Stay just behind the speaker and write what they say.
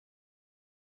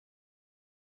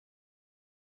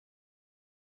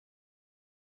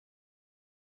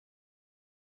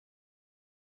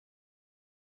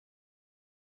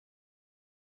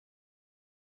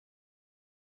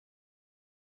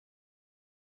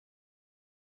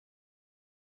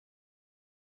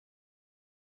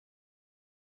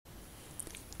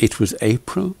It was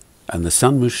April and the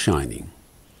sun was shining.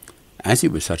 As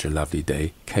it was such a lovely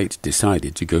day, Kate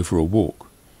decided to go for a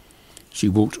walk. She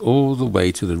walked all the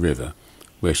way to the river,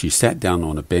 where she sat down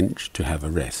on a bench to have a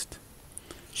rest.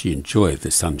 She enjoyed the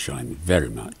sunshine very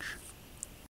much.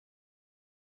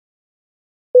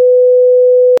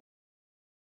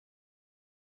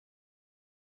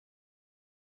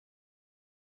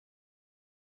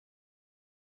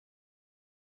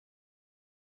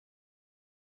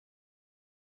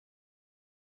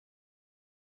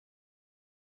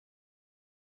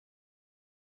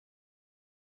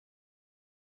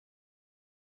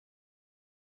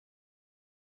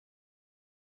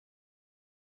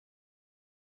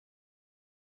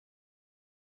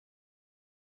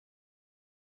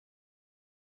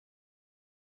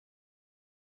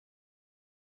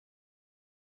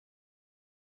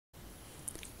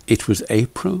 It was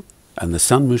April and the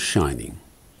sun was shining.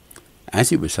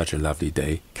 As it was such a lovely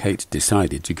day, Kate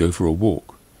decided to go for a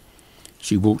walk.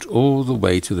 She walked all the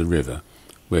way to the river,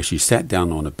 where she sat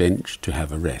down on a bench to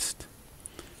have a rest.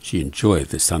 She enjoyed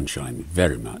the sunshine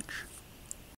very much.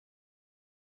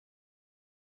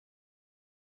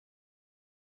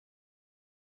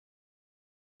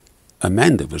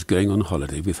 Amanda was going on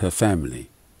holiday with her family.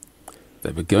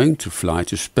 They were going to fly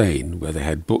to Spain, where they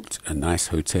had booked a nice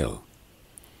hotel.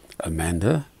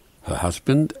 Amanda, her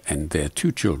husband, and their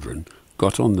 2 children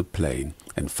got on the plane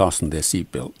and fastened their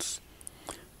seat belts.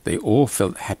 They all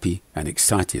felt happy and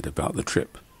excited about the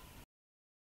trip.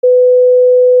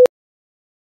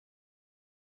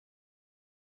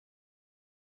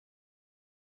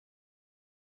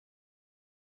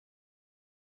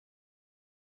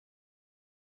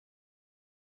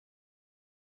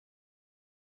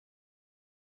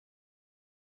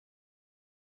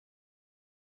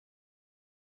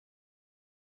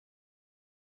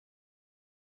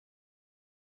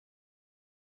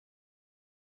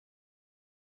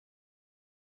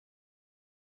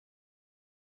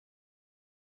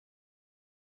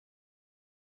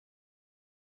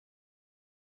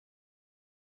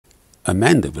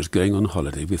 Amanda was going on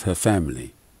holiday with her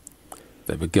family.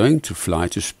 They were going to fly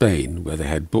to Spain, where they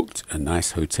had booked a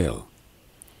nice hotel.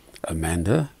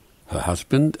 Amanda, her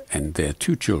husband, and their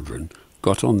 2 children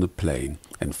got on the plane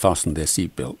and fastened their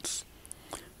seat belts.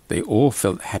 They all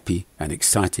felt happy and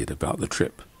excited about the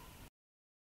trip.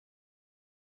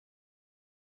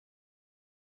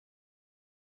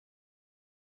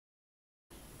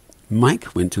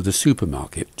 Mike went to the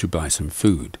supermarket to buy some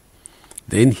food.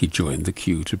 Then he joined the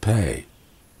queue to pay.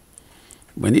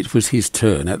 When it was his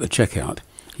turn at the checkout,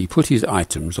 he put his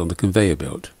items on the conveyor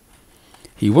belt.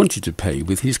 He wanted to pay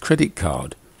with his credit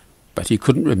card, but he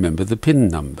couldn't remember the PIN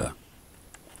number.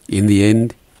 In the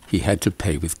end, he had to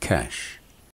pay with cash.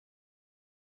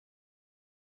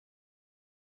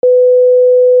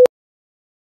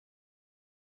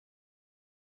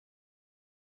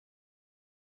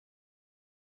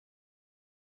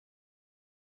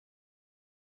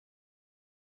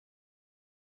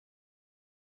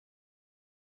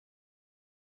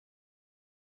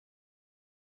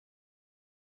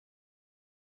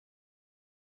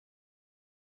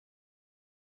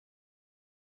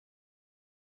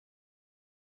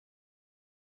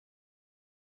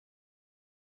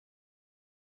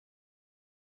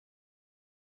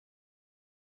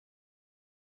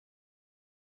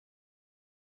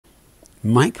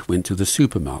 Mike went to the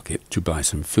supermarket to buy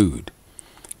some food.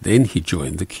 Then he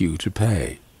joined the queue to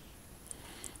pay.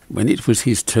 When it was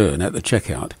his turn at the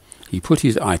checkout, he put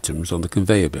his items on the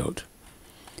conveyor belt.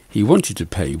 He wanted to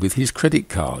pay with his credit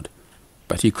card,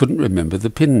 but he couldn't remember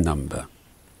the PIN number.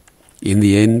 In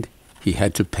the end, he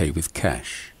had to pay with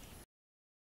cash.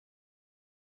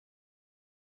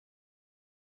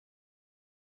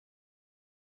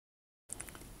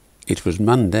 It was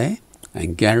Monday,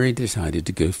 and Gary decided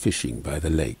to go fishing by the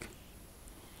lake.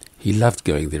 He loved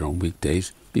going there on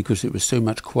weekdays because it was so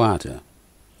much quieter.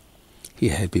 He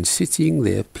had been sitting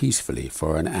there peacefully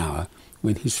for an hour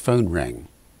when his phone rang.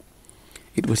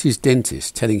 It was his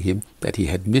dentist telling him that he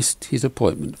had missed his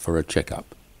appointment for a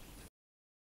checkup.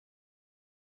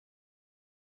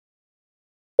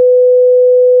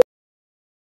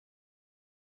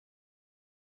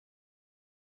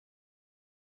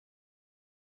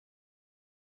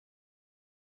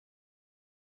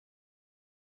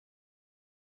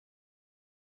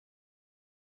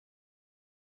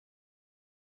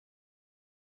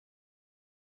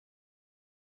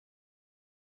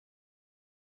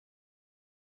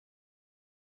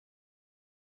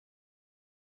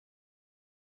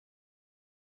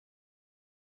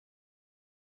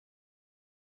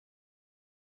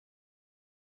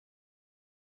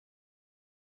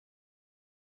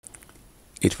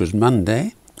 It was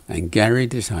Monday, and Gary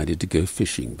decided to go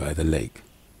fishing by the lake.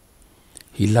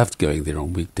 He loved going there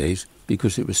on weekdays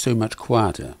because it was so much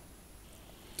quieter.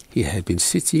 He had been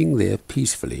sitting there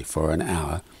peacefully for an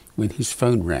hour when his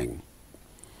phone rang.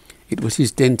 It was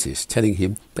his dentist telling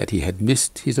him that he had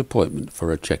missed his appointment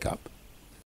for a checkup.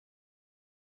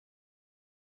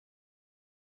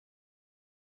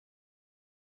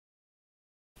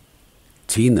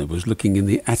 Tina was looking in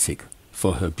the attic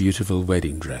for her beautiful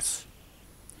wedding dress.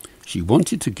 She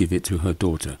wanted to give it to her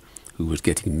daughter, who was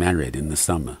getting married in the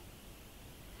summer.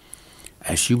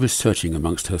 As she was searching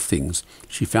amongst her things,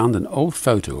 she found an old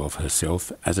photo of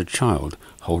herself as a child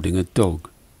holding a dog.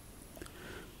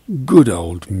 "Good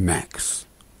old Max,"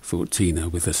 thought Tina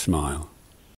with a smile.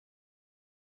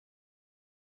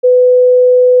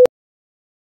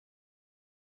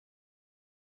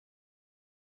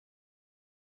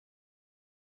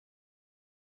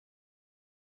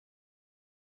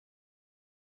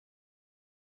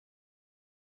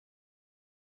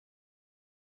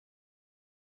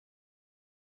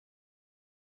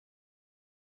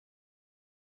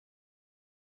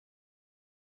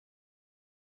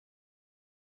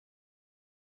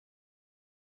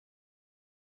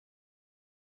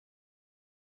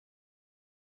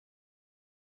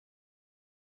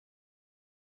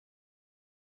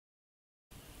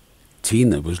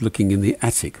 Tina was looking in the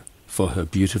attic for her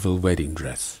beautiful wedding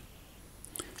dress.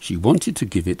 She wanted to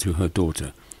give it to her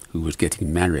daughter, who was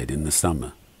getting married in the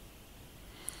summer.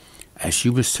 As she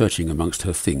was searching amongst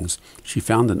her things, she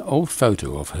found an old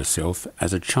photo of herself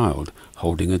as a child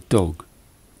holding a dog.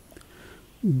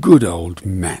 "Good old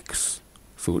Max,"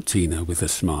 thought Tina with a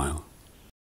smile.